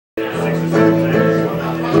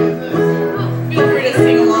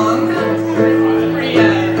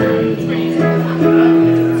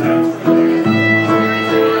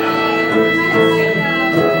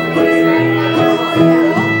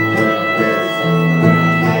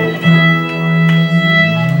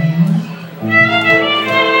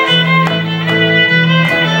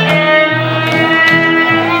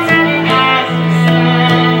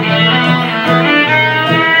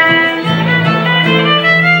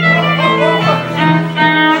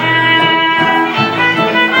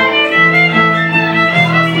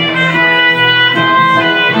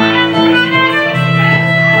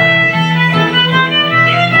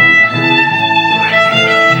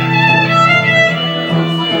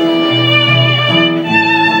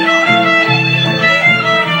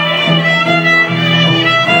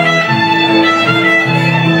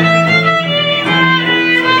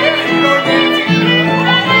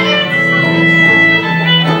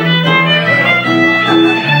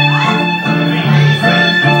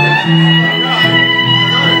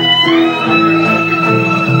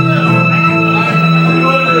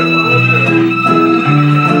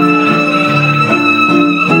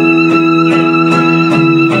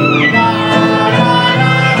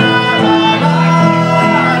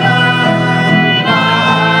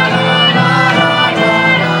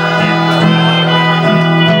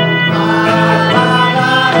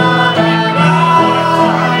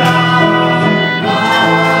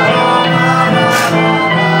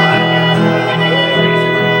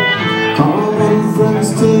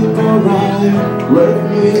night with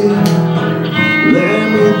me. Let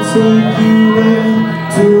me take you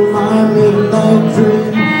into my midnight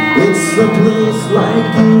dream. It's a place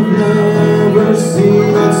like you've never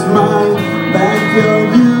seen. It's my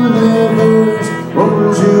backyard universe.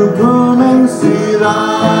 Won't you come and see? La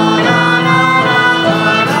la la la la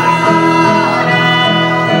la.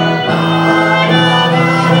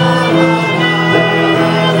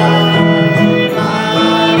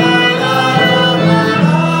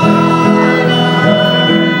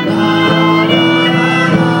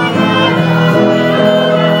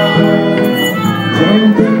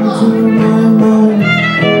 Jump into my mind,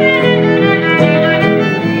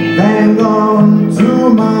 hang on to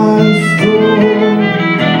my soul.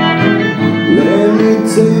 Let me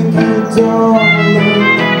take you,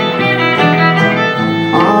 darling,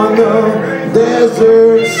 on the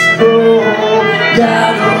desert stroll. Yeah,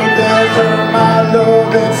 the desert, my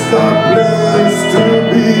love, it's the place to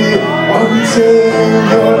be. Unchain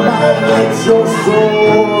your mind, let your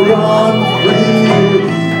soul run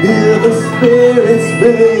free. Hear the spirits,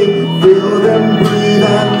 babe, feel them breathe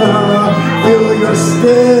and feel your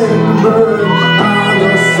skin burn on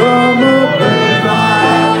the summer breeze. La,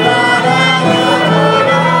 la, la, la, la,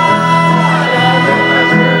 la.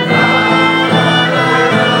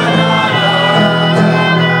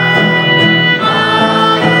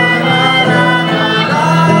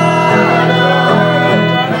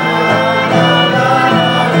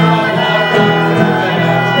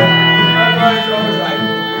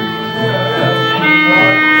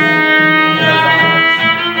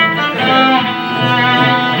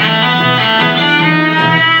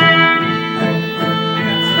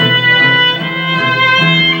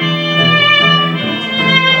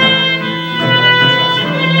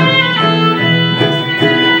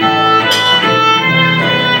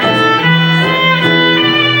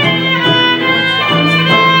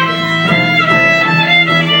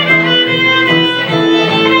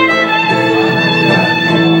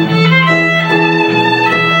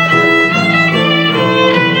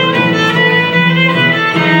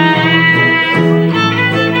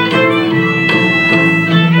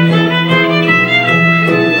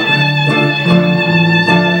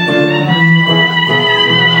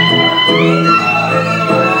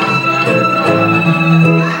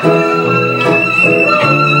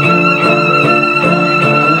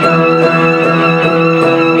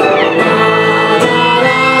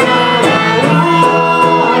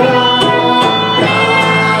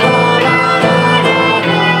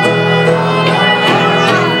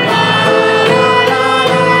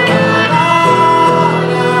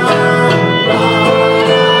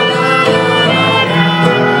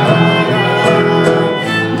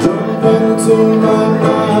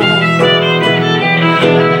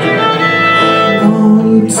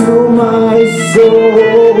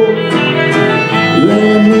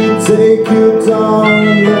 Let me take you,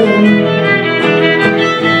 darling,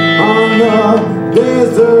 on the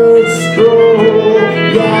desert